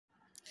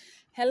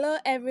Hello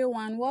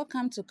everyone,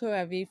 welcome to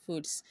Koravi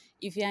Foods.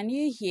 If you are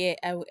new here,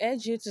 I will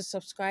urge you to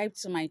subscribe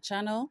to my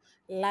channel,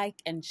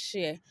 like and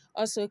share.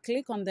 Also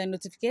click on the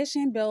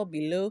notification bell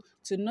below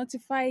to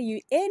notify you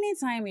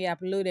anytime we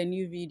upload a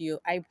new video.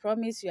 I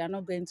promise you are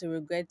not going to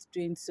regret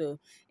doing so.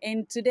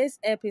 In today's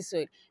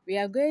episode, we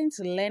are going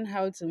to learn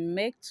how to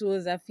make Tuo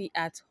Zaafi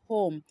at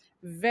home.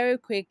 Very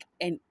quick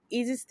and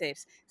easy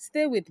steps.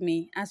 Stay with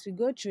me as we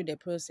go through the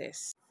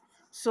process.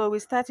 So we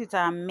start with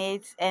our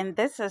meat, and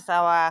this is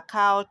our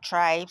cow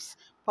tribes,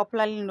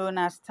 popularly known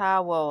as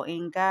towel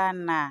in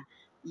Ghana.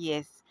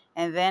 Yes,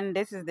 and then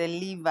this is the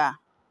liver,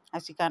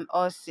 as you can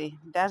all see.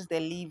 That's the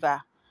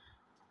liver,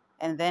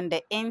 and then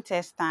the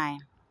intestine,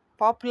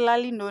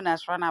 popularly known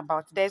as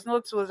runabout. There's no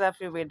tools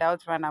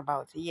without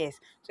runabout. Yes,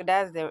 so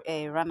that's the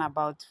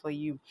runabout for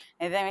you.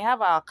 And then we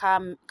have our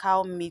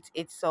cow meat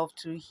itself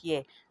too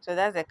here. So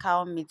that's the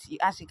cow meat,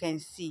 as you can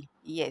see.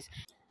 Yes.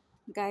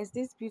 Guys,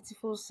 this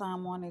beautiful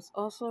salmon is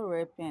also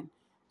ripened,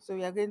 so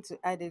we are going to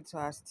add it to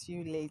our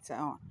stew later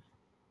on.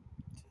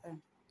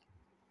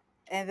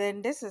 And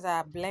then this is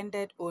our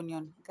blended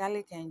onion,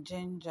 garlic and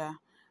ginger.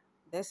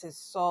 This is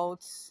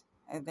salt,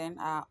 and then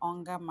our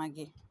onga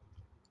maggi.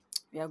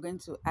 We are going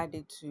to add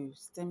it to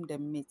steam the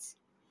meat.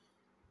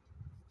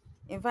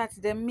 In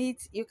fact, the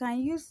meat, you can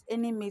use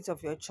any meat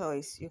of your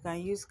choice. You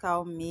can use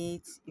cow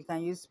meat, you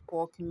can use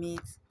pork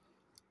meat,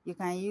 you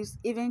can use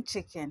even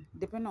chicken,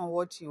 depending on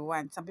what you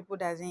want. Some people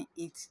doesn't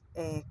eat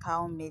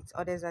cow meat,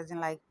 others doesn't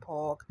like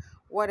pork.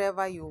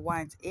 Whatever you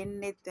want,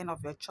 anything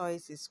of your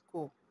choice is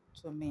cool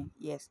to me.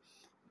 Yes,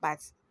 but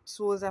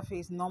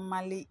Tuozafi is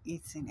normally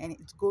eaten, and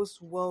it goes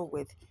well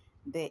with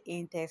the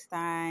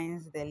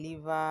intestines, the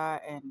liver,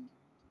 and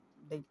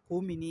the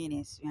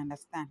communities. You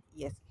understand?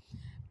 Yes.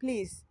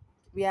 Please,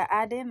 we are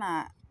adding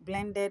a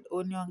blended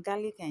onion,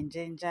 garlic, and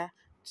ginger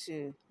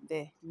to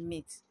the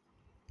meat.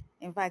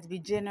 In fact, be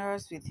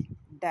generous with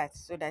that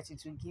so that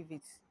it will give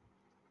it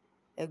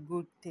a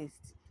good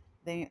taste.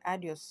 Then you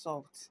add your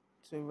salt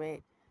to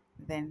it.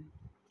 Then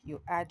you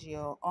add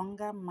your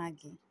onga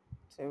maggi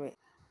to it.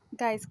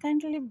 Guys,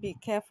 kindly be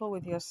careful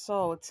with your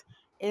salt.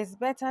 It's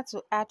better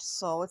to add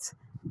salt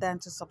than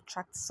to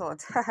subtract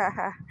salt.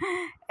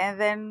 And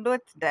then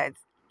note that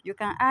you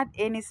can add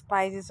any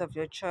spices of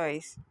your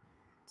choice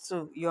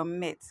to your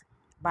meat.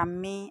 But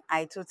me,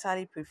 I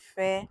totally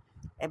prefer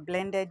a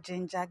blended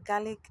ginger,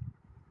 garlic,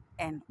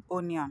 and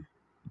onion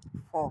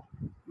for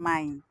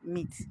my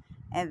meat,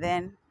 and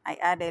then I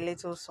add a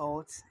little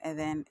salt, and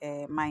then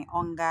my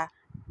onga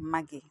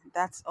maggi.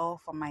 That's all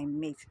for my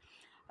meat.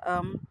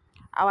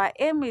 Our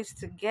aim is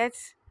to get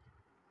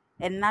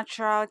a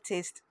natural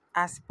taste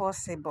as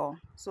possible,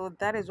 so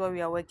that is what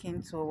we are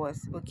working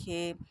towards.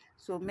 Okay,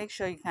 so make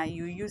sure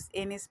you use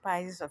any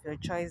spices of your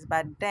choice,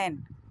 but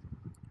then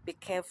be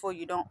careful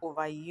you don't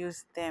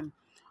overuse them.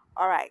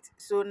 All right,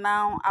 so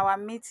now our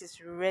meat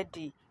is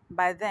ready.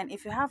 By then,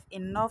 if you have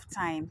enough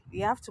time,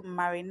 you have to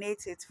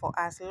marinate it for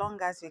as long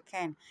as you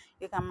can.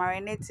 You can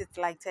marinate it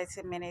like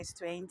 30 minutes,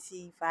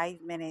 25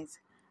 minutes,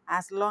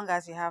 as long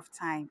as you have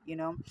time.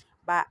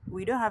 But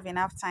we don't have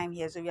enough time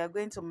here, so we are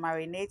going to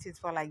marinate it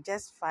for like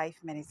just 5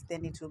 minutes.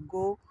 Then it will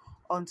go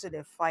onto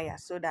the fire.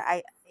 So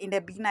that in the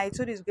beginning, I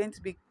told you it's going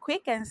to be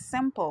quick and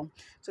simple.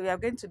 So we are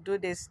going to do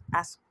this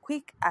as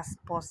quick as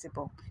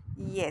possible.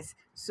 Yes,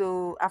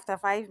 so after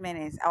 5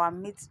 minutes, our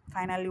meat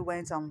finally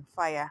went on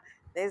fire.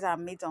 There's our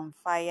meat on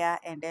fire,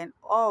 and then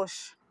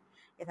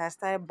it has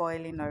started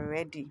boiling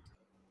already.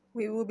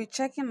 We will be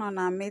checking on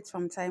our meat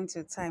from time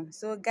to time.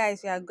 So,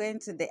 guys, we are going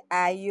to the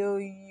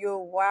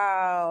Ayoyo.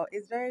 Wow,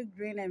 it's very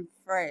green and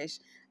fresh,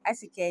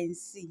 as you can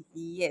see.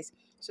 Yes,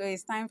 so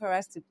it's time for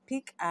us to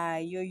pick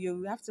Ayoyo.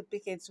 We have to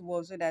pick it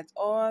well so that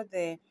all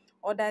the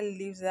other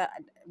leaves that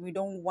we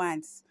don't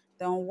want,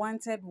 the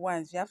unwanted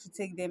ones, we have to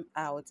take them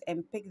out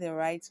and pick the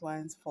right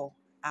ones for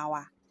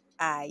our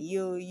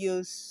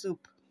Ayoyo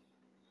soup.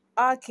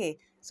 Okay,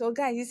 so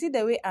guys, you see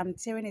the way I'm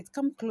tearing it?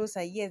 Come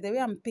closer. Yes, the way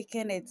I'm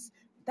picking it.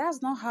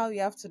 That's not how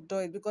you have to do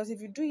it, because if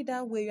you do it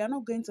that way, you are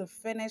not going to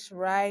finish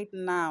right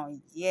now.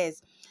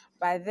 Yes,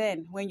 but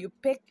then when you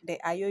pick the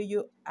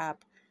ayoyo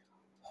up,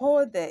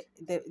 hold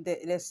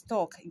the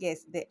stalk.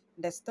 Yes,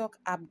 the stalk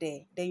up there.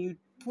 Then you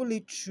pull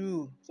it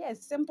through.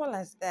 Yes, simple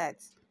as that.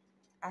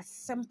 As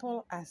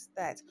simple as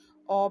that.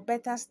 Or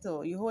better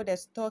still, you hold the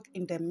stalk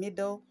in the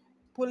middle,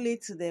 pull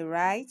it to the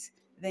right,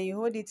 then you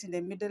hold it in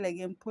the middle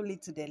again, pull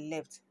it to the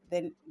left.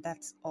 Then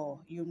that's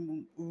all.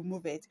 You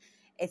remove it.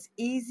 It's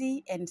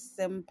easy and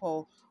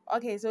simple.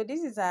 Okay, so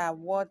this is our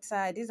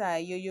water. This is our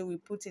yo-yo. We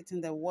put it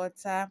in the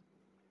water.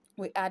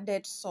 We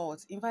added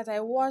salt. In fact, I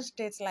washed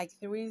it like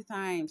 3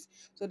 times.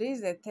 So this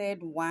is the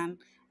third one.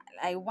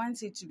 I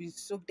want it to be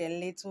soaked a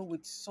little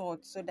with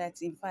salt so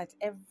that in fact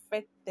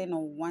everything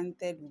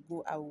unwanted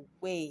will go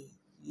away.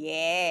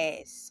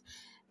 Yes.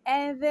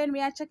 And then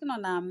we are checking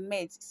on our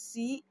meat.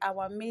 See,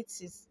 our meat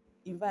is,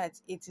 in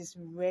fact, it is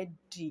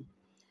ready.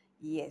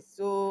 Yes.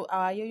 So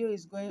our yo-yo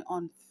is going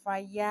on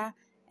fire.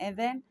 And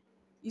then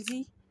you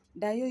see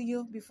the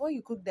yo-yo, before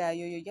you cook the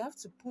yo-yo, you have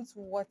to put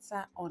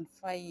water on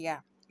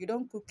fire. You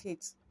don't cook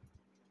it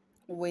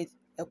with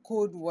a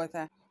cold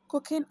water.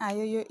 Cooking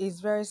ayoyo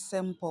is very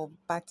simple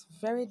but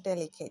very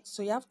delicate.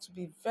 So you have to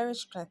be very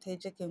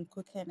strategic in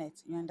cooking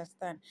it. You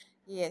understand?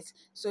 Yes.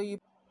 So you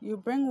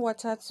bring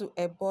water to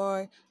a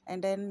boil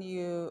and then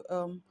you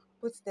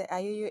put the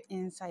ayoyo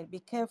inside. Be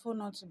careful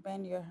not to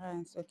burn your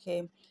hands,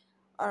 okay?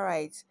 All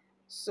right.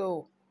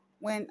 So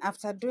when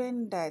after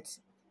doing that,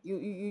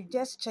 you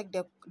just check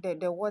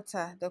the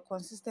water, the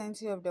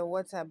consistency of the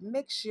water.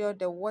 Make sure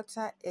the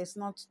water is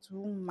not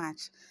too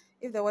much.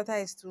 If the water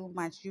is too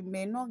much, you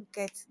may not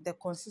get the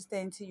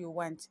consistency you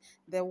want.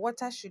 The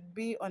water should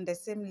be on the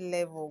same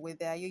level with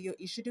the ayoyo.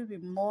 It shouldn't be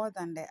more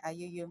than the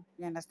ayoyo.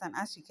 You understand?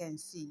 As you can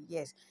see,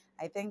 yes,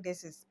 I think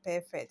this is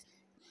perfect.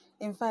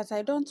 In fact,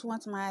 I don't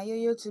want my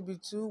ayoyo to be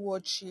too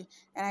watery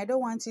and I don't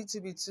want it to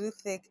be too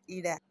thick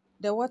either.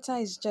 The water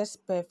is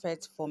just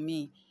perfect for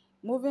me.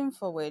 Moving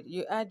forward,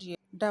 you add your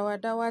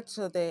dawadawa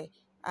to the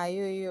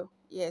ayoyo.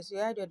 Yes, you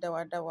add your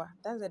dawadawa.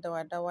 That's the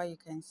dawadawa you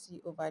can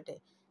see over there.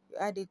 You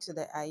add it to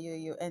the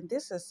ayoyo. And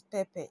this is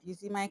pepper. You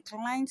see, my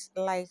client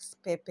likes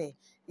pepper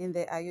in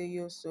the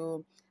ayoyo,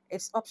 so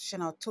it's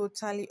optional,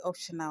 totally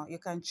optional. You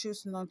can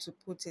choose not to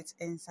put it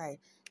inside.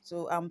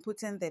 So I'm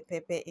putting the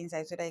pepper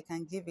inside so that I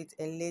can give it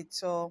a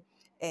little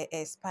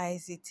a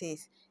spicy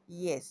taste.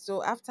 Yes.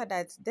 So after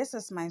that, this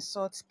is my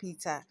salt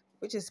petre,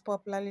 which is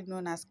popularly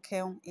known as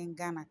kelm in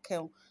Ghana.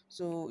 Kelm.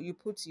 So you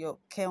put your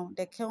kelm.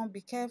 The kelm,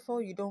 be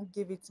careful you don't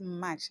give it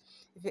much.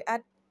 If you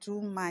add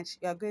too much,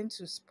 you are going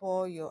to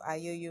spoil your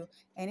ayoyo.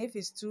 And if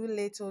it's too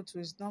little, too,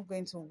 it's not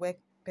going to work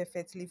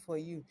perfectly for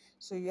you.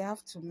 So you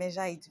have to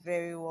measure it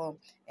very well.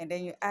 And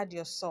then you add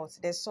your salt.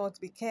 The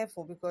salt, be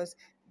careful because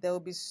there will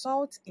be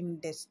salt in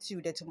the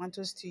stew, the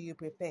tomato stew you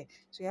prepare.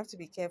 So you have to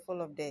be careful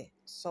of the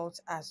salt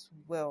as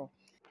well.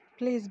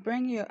 Please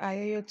bring your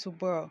ayoyo to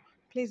boil.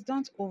 Please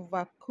don't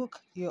overcook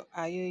your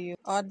ayoyo.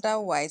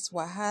 Otherwise,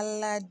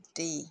 wahala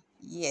dey.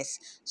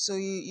 Yes. So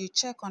you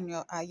check on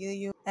your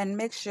ayoyo and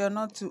make sure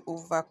not to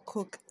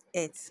overcook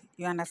it.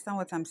 You understand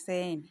what I'm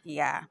saying?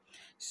 Yeah.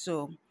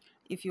 So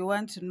if you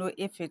want to know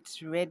if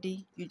it's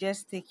ready, you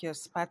just take your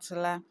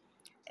spatula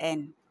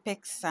and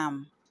pick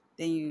some.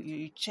 Then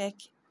you check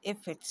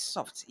if it's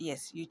soft.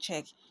 Yes, you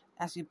check.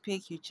 As you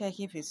pick, you check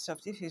if it's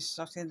soft. If it's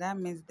soft, then that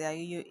means the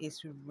ayoyo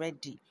is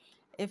ready.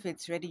 If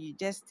it's ready, you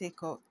just take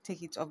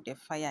it off the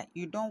fire.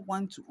 You don't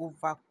want to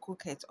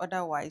overcook it,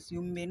 otherwise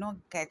you may not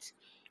get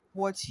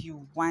what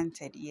you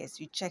wanted. Yes,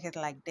 you check it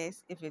like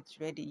this. If it's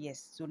ready,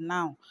 yes. So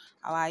now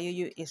our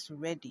ayoyo is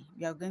ready.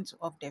 We are going to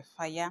off the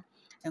fire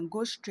and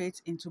go straight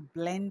into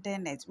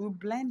blending it. We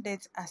blend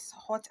it as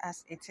hot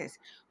as it is,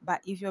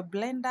 but if your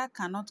blender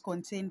cannot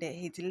contain the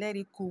heat, let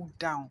it cool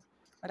down.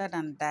 Other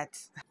than that,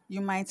 you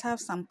might have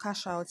some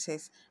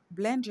casualties.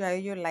 Blend your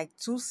ayoyo like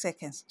 2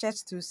 seconds,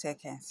 just 2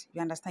 seconds.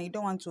 You understand? You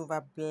don't want to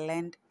over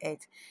blend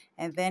it.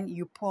 And then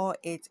you pour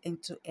it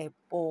into a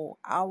bowl.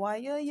 Our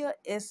ayoyo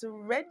is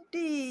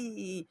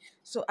ready.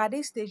 So at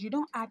this stage, you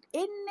don't add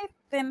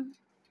anything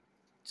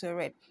to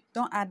it.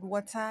 Don't add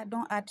water,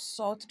 don't add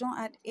salt, don't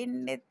add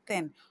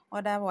anything.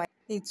 Otherwise,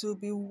 it will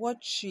be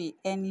watery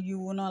and you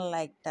will not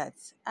like that.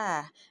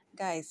 Ah,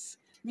 guys,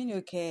 me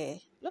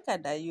okay. Look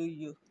at that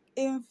yo-yo.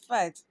 In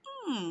fact,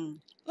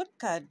 look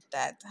at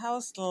that.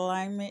 How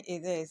slimy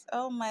it is.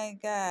 Oh my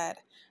god.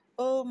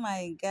 Oh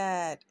my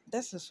god.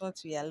 This is what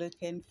we are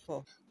looking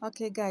for.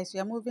 Okay, guys, we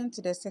are moving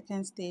to the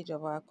second stage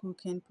of our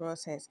cooking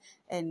process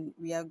and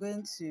we are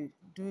going to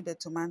do the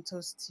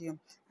tomato stew.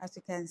 As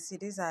you can see,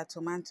 these are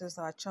tomatoes,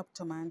 our chopped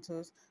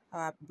tomatoes,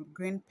 our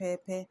green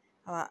pepper,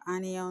 our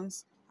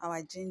onions,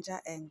 our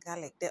ginger and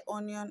garlic. The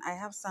onion, I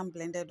have some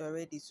blended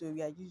already, so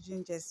we are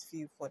using just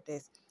few for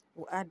this.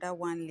 We'll add that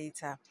one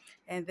later.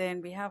 And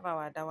then we have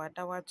our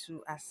dawadawa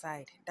to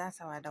aside. That's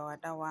our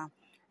dawadawa.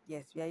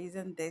 Yes, we are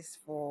using this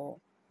for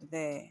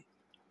the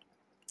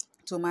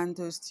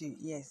tomato stew.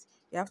 Yes,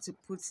 you have to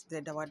put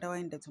the dawadawa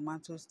in the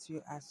tomato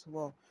stew as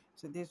well.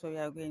 So this is what we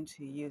are going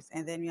to use,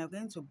 and then we are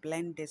going to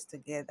blend this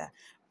together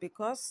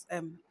because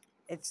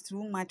it's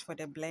too much for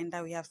the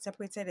blender. We have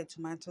separated the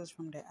tomatoes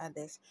from the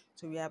others,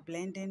 so we are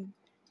blending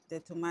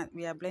the tomato.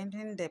 We are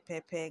blending the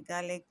pepper,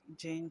 garlic,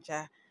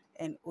 ginger,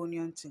 and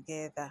onion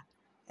together,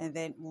 and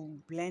then we'll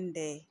blend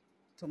the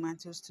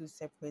tomatoes too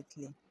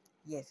separately.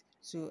 Yes,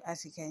 so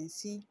as you can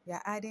see, we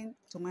are adding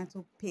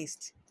tomato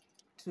paste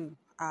to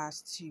our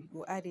stew.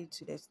 We'll add it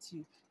to the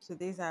stew. So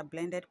these are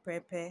blended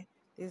pepper,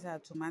 these are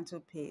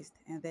tomato paste,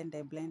 and then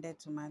the blended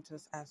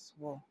tomatoes as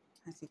well,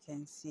 as you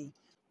can see.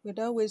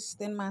 Without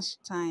wasting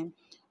much time,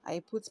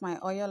 I put my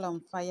oil on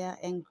fire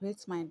and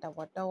grate my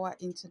dawadawa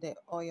into the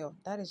oil.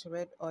 That is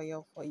red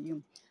oil for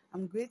you.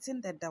 I'm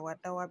grating the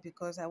dawadawa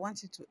because I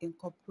want it to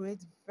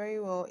incorporate very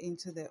well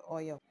into the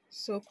oil.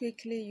 So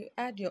quickly you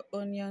add your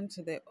onion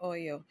to the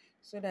oil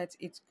so that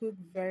it cooks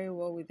very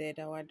well with the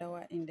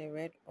dawadawa in the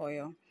red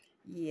oil.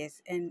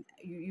 Yes, and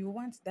you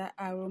want that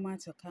aroma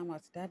to come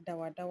out, that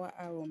dawadawa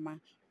aroma.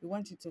 You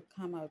want it to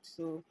come out,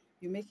 so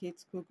you make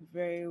it cook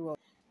very well.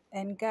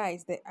 And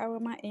guys, the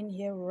aroma in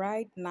here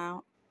right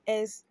now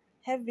is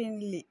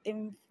heavenly.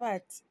 In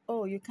fact,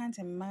 oh, you can't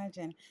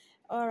imagine.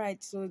 All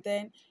right, so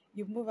then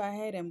You move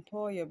ahead and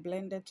pour your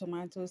blended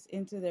tomatoes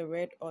into the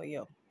red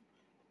oil.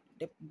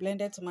 The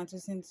blended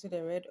tomatoes into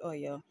the red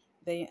oil.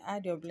 Then you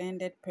add your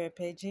blended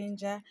pepper,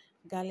 ginger,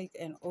 garlic,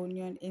 and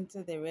onion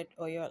into the red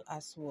oil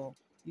as well.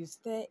 You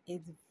stir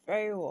it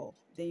very well.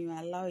 Then you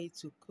allow it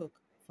to cook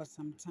for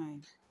some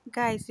time.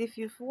 Guys, if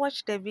you've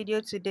watched the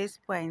video to this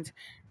point,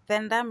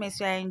 then that means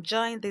you are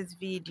enjoying this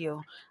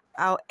video.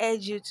 I'll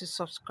urge you to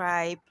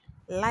subscribe,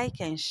 like,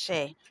 and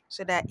share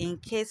so that in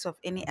case of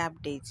any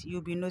updates,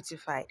 you'll be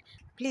notified.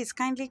 Please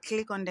kindly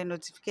click on the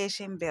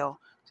notification bell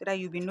so that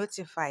you'll be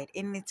notified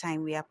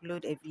anytime we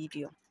upload a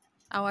video.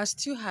 Our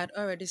stew had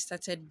already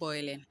started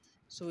boiling,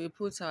 so we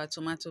put our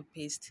tomato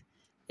paste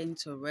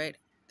into it.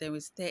 Then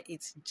we stir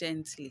it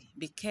gently.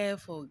 Be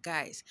careful,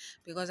 guys,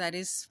 because at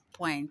this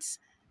point,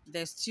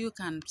 the stew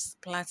can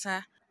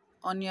splatter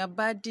on your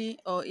body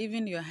or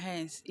even your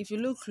hands. If you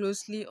look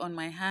closely on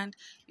my hand,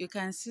 you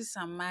can see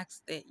some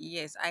marks there.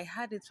 Yes, I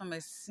had it from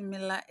a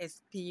similar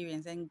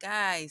experience. And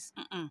guys,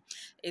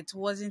 it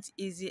wasn't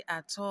easy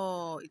at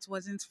all. It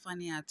wasn't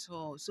funny at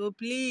all. So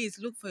please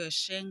look for your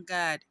shin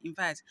guard. In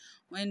fact,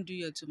 when do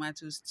your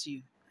tomato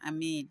stew? I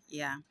mean,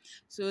 yeah.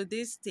 So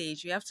this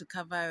stage, you have to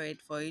cover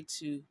it for it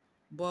to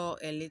boil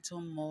a little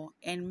more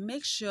and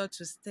make sure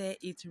to stir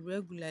it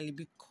regularly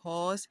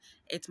because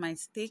it might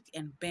stick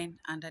and bend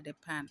under the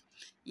pan.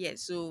 Yeah,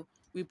 so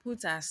we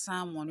put our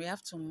salmon. We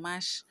have to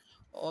mash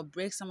or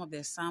break some of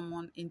the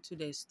salmon into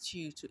the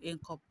stew to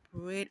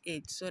incorporate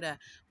it so that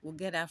we'll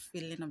get that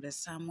feeling of the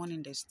salmon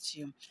in the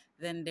stew.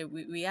 Then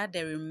we add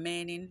the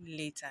remaining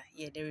later.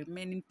 Yeah, the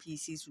remaining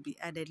pieces will be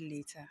added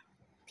later.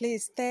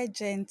 Please stir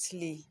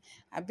gently.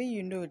 Abi,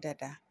 you know,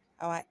 Dada,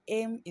 our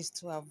aim is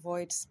to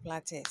avoid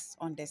splatters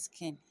on the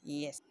skin.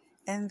 Yes.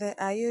 And the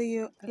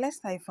ayoyo,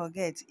 lest I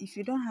forget, if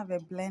you don't have a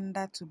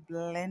blender to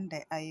blend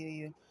the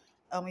ayoyo,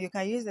 you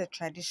can use the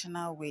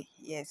traditional way.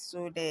 Yes,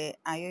 so the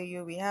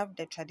ayoyo, we have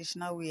the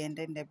traditional way and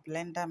then the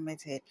blender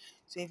method.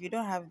 So if you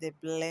don't have the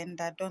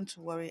blender, don't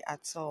worry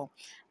at all.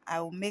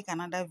 I will make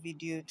another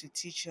video to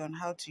teach you on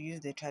how to use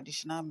the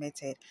traditional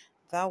method.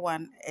 That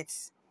one,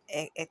 it's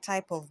a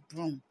type of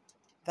broom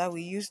that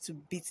we use to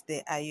beat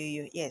the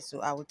ayoyo. Yes,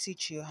 so I will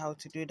teach you how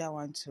to do that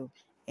one too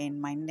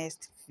in my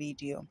next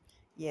video.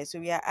 Yeah, so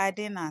we are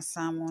adding our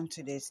salmon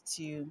to the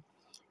stew.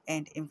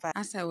 And in fact,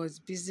 as I was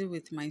busy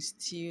with my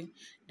stew,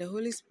 the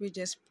Holy Spirit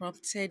just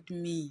prompted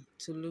me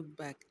to look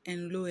back.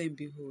 And lo and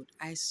behold,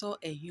 I saw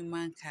a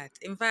human cat.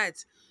 In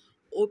fact,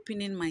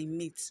 opening my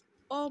meat.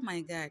 Oh my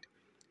God,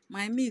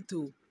 my meat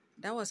too.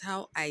 That was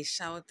how I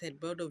shouted,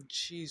 blood of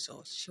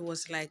Jesus. She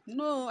was like,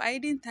 no, I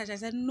didn't touch. I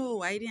said,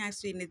 no, I didn't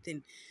ask you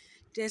anything.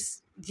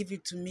 Just give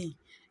it to me.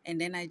 And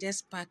then I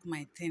just pack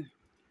my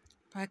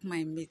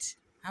meat,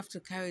 have to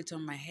carry it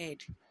on my head.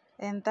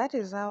 And that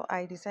is how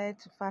I decided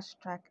to fast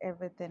track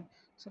everything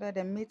so that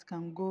the meat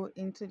can go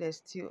into the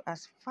stew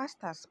as fast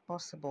as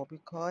possible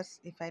because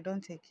if I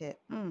don't take care,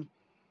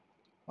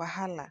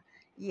 wahala.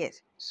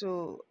 Yes,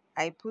 so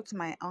I put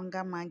my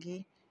Onga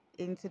maggi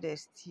into the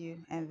stew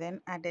and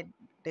then added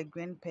the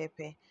green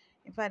pepper.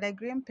 In fact, the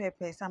green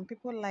pepper, some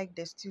people like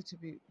the stew to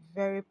be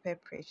very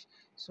pepperish.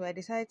 So I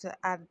decided to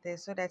add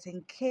this so that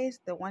in case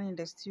the one in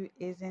the stew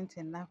isn't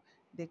enough,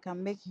 they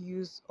can make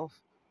use of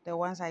the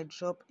ones I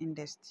drop in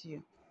the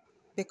stew.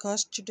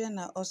 Because children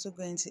are also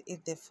going to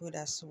eat the food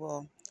as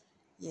well.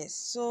 Yes,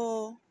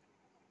 so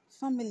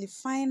family,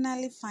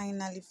 finally,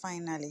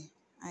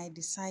 I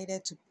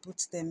decided to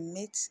put the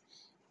meat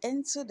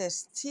into the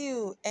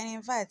stew. And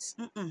in fact,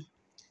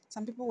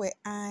 some people were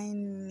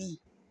eyeing me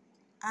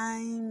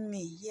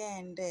here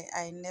and there.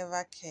 I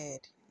never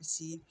cared, you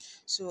see.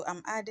 So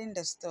I'm adding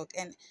the stock,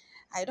 and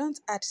I don't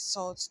add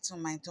salt to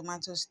my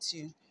tomato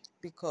stew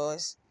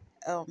because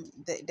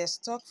the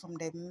stock from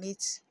the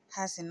meat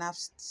has enough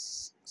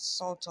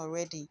salt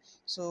already,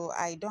 so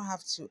I don't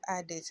have to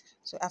add it.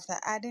 So after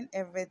adding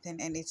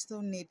everything and it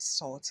still needs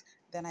salt,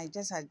 then I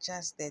just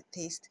adjust the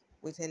taste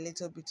with a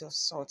little bit of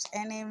salt.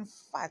 And in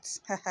fact,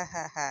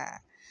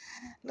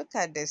 look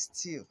at the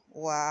stew.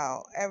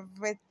 Wow,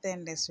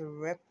 everything is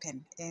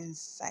ripping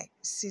inside.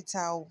 See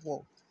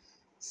towel,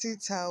 see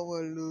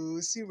towel, oh,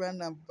 see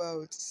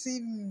runabout,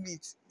 see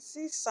meat,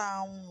 see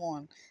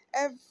salmon.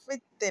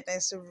 Everything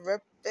is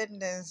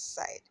ripping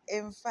inside.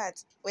 In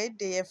fact, when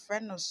they a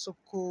friend of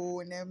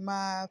soko ne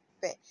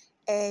mape.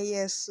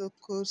 Yes,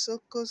 soko.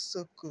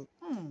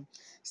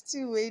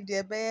 Still wait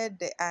there by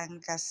the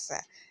ankasa.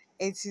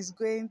 It is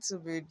going to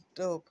be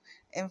dope.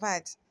 In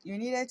fact, you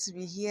needed to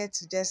be here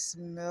to just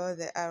smell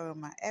the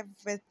aroma.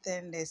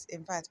 Everything is,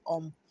 in fact,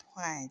 on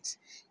point.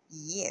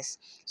 Yes.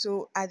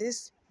 So at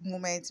this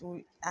moment,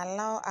 we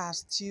allow our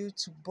stew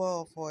to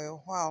boil for a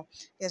while.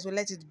 Yes, we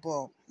let it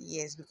boil.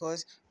 Yes,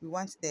 because we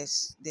want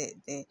this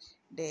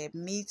the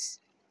meat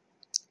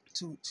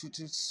to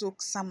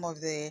soak some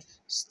of the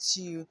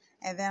stew.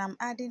 And then I'm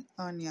adding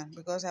onion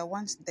because I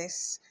want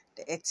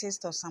a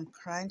taste of some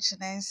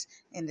crunchiness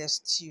in the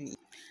stew.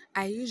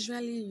 I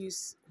usually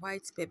use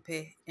white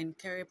pepper and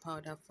curry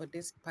powder for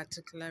this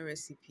particular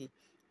recipe.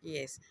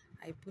 Yes,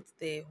 I put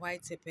the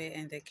white pepper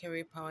and the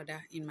curry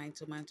powder in my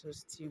tomato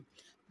stew.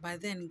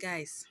 But then,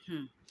 guys,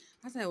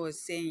 as I was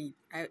saying,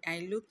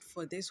 I looked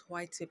for this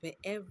white pepper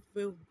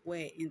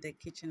everywhere in the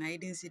kitchen. I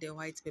didn't see the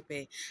white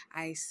pepper.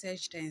 I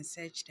searched and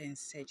searched and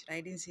searched.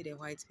 I didn't see the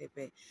white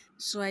pepper.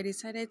 So I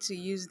decided to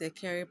use the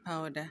curry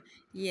powder.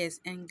 Yes,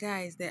 and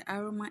guys, the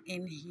aroma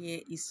in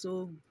here is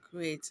so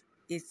great.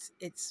 It's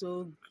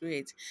so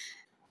great.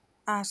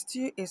 Our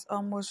stew is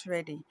almost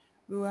ready.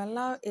 We will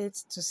allow it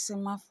to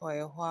simmer for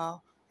a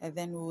while and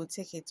then we will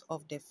take it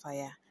off the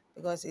fire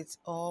because it's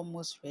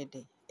almost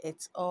ready.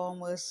 It's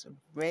almost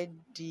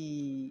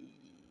ready.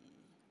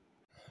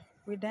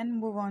 We then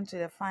move on to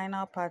the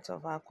final part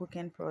of our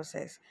cooking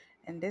process,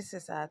 and this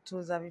is our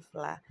Tuo Zaafi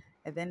flour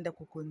and then the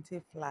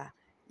kokonte flour.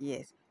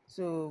 Yes,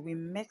 so we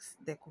mix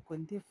the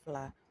kokonte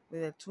flour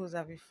with the Tuo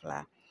Zaafi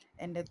flour,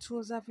 and the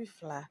Tuo Zaafi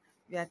flour,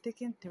 we are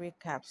taking 3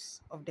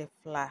 cups of the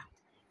flour,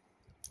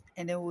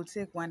 and then we'll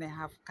take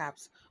 1.5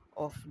 cups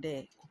of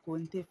the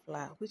kokonte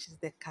flour, which is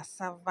the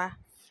cassava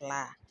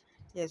flour.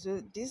 Yeah,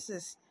 so this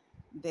is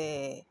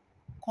the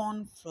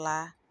corn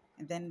flour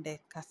and then the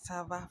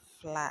cassava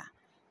flour.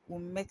 We'll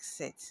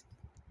mix it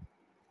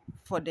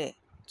for the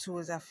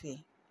Tuo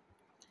Zaafi.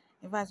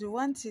 In fact, we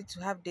want it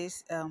to have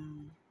this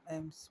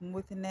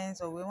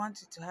smoothness, or we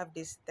want it to have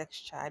this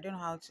texture. I don't know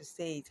how to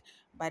say it,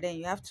 but then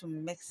you have to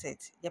mix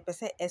it. You per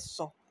se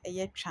eso,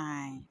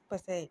 trying. Per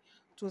se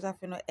Tuo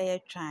Zaafi no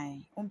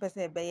trying. Per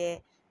se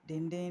be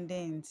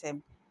din.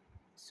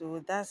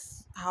 So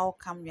that's how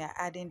come we are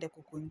adding the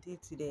kokonte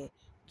to the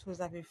Tuo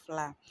Zaafi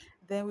flour.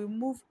 Then we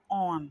move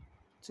on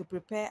to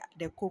prepare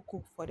the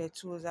cocoa for the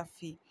Tuo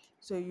Zaafi.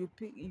 So you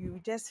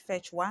just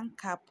fetch 1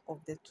 cup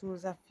of the Tuo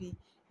Zaafi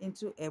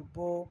into a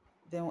bowl.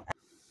 Then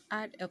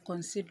add a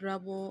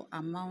considerable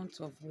amount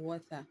of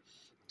water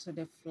to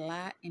the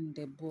flour in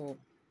the bowl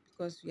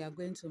because we are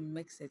going to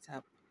mix it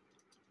up.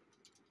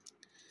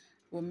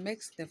 We'll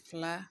mix the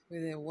flour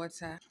with the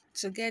water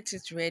to get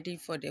it ready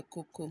for the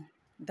cocoa.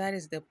 That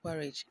is the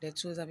porridge, the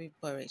Tuo Zaafi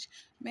porridge.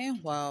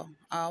 Meanwhile,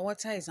 our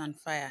water is on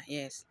fire,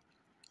 yes.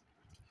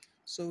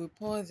 So we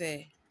pour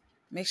the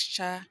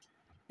mixture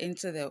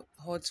into the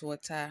hot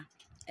water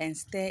and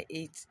stir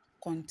it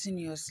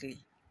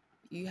continuously.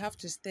 You have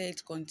to stir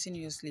it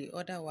continuously,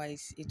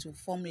 otherwise it will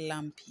form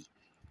lumpy.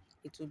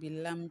 It will be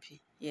lumpy,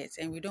 yes,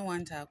 and we don't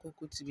want our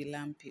cocoa to be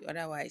lumpy,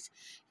 otherwise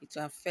it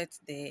will affect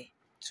the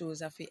Tuo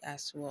Zaafi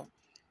as well.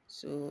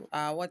 So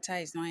our water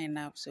is not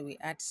enough, so we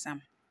add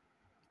some.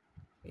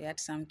 We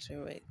add some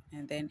to it,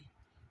 and then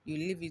you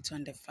leave it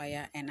on the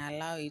fire and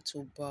allow it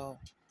to boil.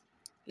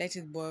 Let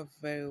it boil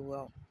very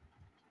well.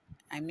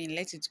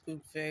 Let it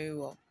cook very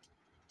well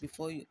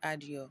before you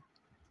add your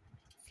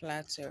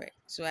flour to it.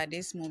 So at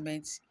this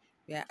moment,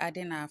 we are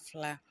adding our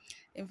flour.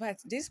 In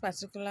fact, this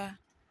particular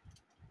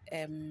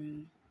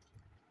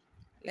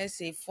let's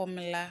say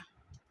formula,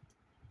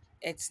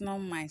 it's not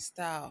my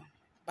style,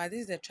 but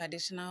this is the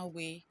traditional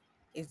way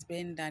it's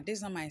been done. This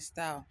is not my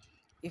style.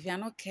 If you're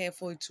not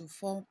careful, it will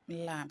form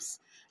lumps.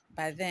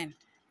 But then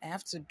I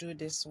have to do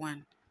this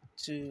one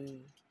to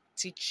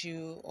teach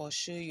you or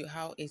show you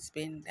how it's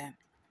been done.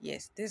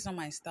 Yes, this is not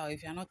my style.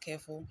 If you're not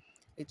careful,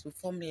 it will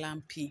form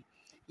lumpy.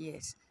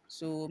 Yes,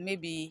 so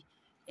maybe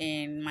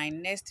in my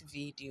next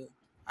video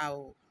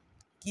I'll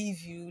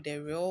give you the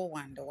real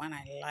one, the one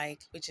I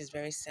like, which is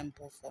very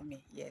simple for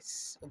me.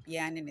 Yes,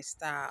 Obiani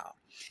style.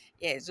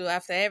 Yeah, so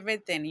after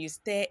everything, you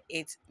stir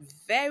it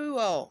very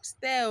well.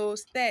 Stir, oh,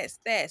 stir.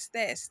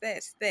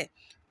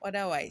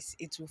 Otherwise,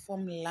 it will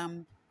form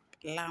lump.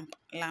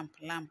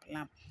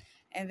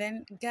 And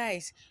then,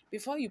 guys,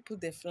 before you put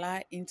the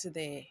flour into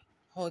the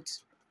hot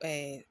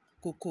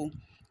cocoa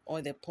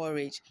or the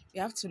porridge,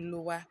 you have to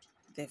lower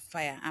the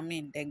fire,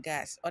 the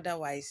gas.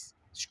 Otherwise,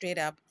 straight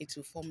up, it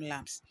will form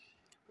lumps.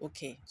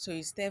 Okay, so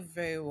you stir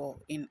very well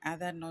in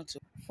order not to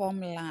form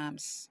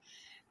lumps.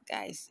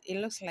 Guys, it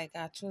looks like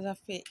our Tuo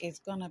Zaafi is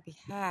gonna be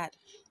hard.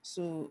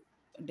 So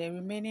the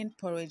remaining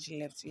porridge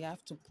left, you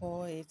have to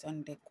pour it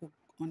on the cook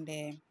on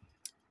the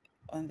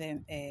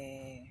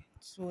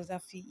Tuo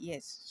Zaafi,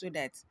 yes, so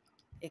that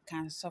it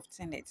can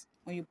soften it.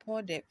 When you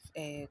pour the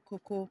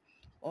cocoa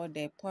or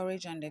the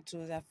porridge on the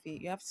Tuo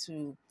Zaafi, you have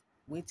to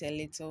wait a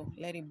little,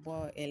 let it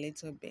boil a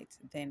little bit,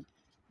 then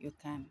you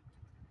can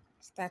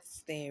start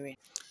stirring.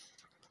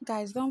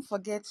 Guys, don't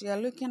forget you are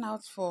looking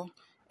out for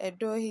a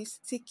doughy,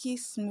 sticky,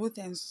 smooth,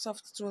 and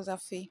soft Tuo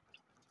Zaafi.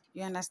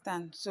 You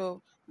understand?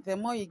 So the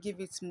more you give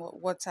it more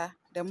water,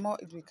 the more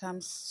it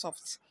becomes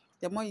soft.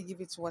 The more you give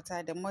it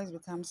water, the more it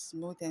becomes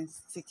smooth and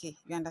sticky.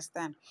 You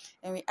understand?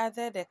 And we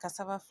added the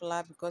cassava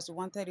flour because we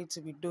wanted it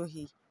to be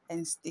doughy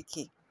and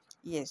sticky.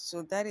 Yes,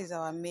 so that is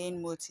our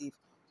main motive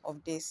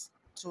of this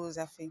Tuo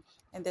Zaafi.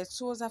 And the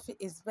Tuo Zaafi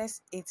is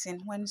best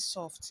eaten when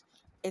soft.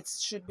 It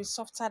should be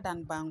softer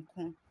than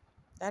banku.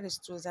 That is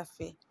Tuo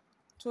Zaafi.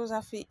 Tuo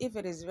Zaafi, if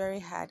it is very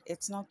hard,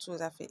 it's not Tuo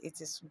Zaafi,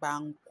 it is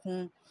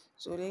banku.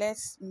 So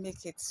let's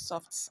make it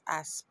soft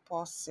as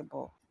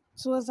possible.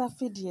 Tuo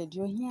Zaafi dear,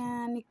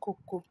 you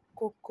cocoa.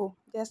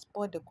 Just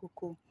pour the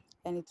cocoa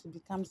and it will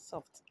become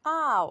soft.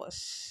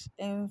 Ouch!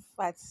 In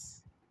fact,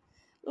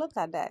 look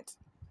at that.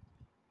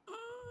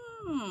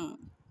 Mm.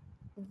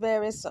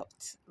 very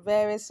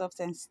soft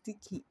and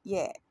sticky.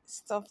 Yeah,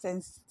 soft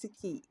and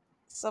sticky,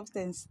 soft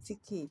and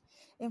sticky.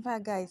 In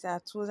fact, guys, our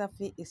Tuo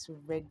Zaafi is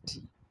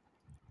ready.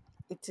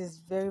 It is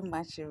very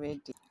much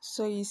ready.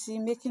 So you see,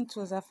 making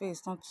Tuo Zaafi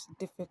is not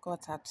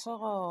difficult at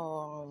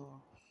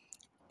all.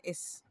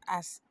 It's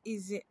as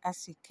easy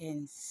as you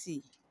can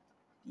see.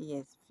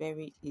 Yes,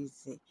 very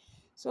easy.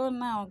 So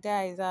now,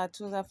 guys, our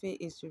Tuo Zaafi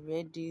is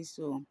ready.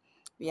 So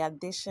we are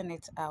dishing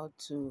it out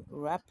to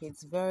wrap it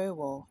very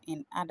well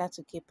in order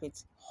to keep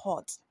it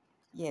hot.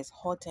 Yes,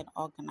 hot and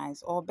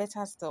organized. Or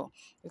better still,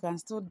 you can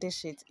still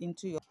dish it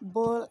into your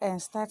bowl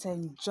and start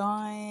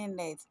enjoying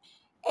it.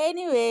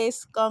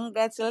 Anyways,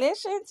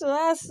 congratulations to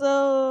us.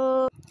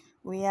 So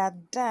we are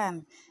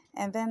done.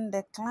 And then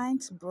the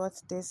client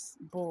brought this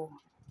bowl,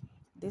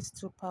 this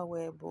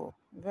Tupperware bowl.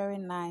 Very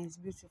nice,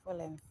 beautiful,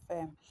 and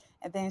firm.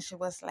 And then she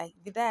was like,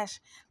 Vidash,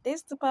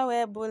 this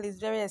Tupperware bowl is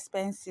very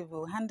expensive.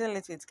 Oh, handle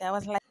it with care. I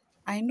was like,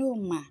 I know,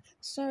 ma.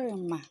 Sorry,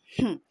 ma.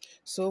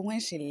 So when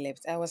she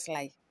left, I was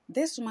like,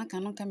 this woman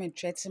cannot come and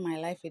threaten my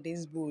life with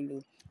this bowl.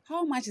 Oh.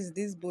 How much is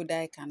this bowl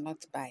that I cannot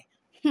buy?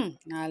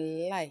 Now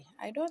lie.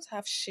 I don't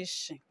have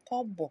shishi.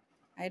 Kobo.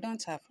 I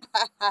don't have.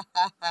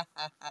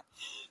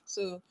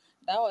 So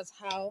that was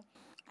how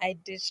I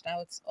dished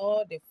out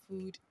all the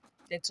food,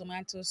 the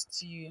tomato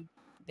stew,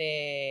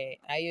 the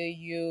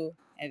ayoyo,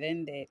 and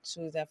then the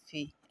Tuo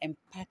Zaafi, and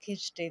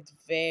packaged it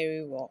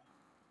very well,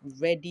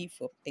 ready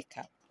for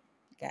pickup,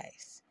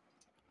 guys.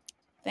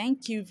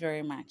 Thank you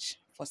very much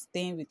for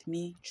staying with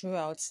me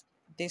throughout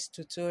this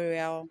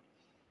tutorial.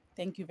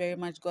 Thank you very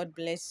much. God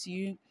bless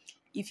you.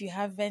 If you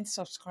haven't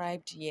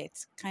subscribed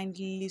yet,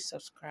 kindly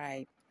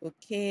subscribe.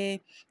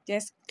 Okay,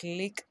 just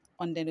click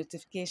on the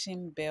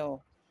notification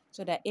bell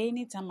so that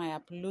anytime I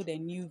upload a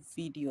new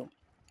video,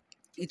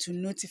 it will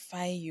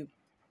notify you.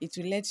 It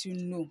will let you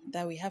know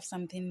that we have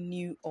something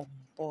new on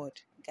board,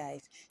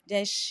 guys.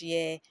 Just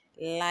share,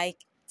 like,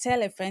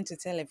 tell a friend to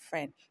tell a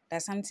friend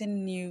that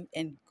something new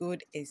and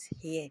good is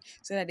here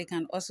so that they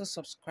can also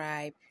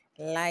subscribe,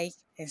 like,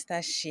 and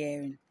start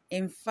sharing.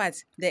 In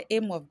fact, the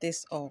aim of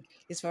this all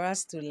is for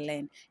us to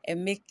learn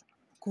and make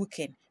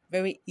cooking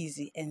very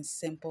easy and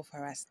simple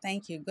for us.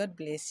 Thank you. God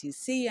bless you.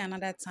 See you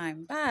another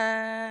time.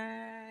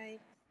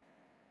 Bye.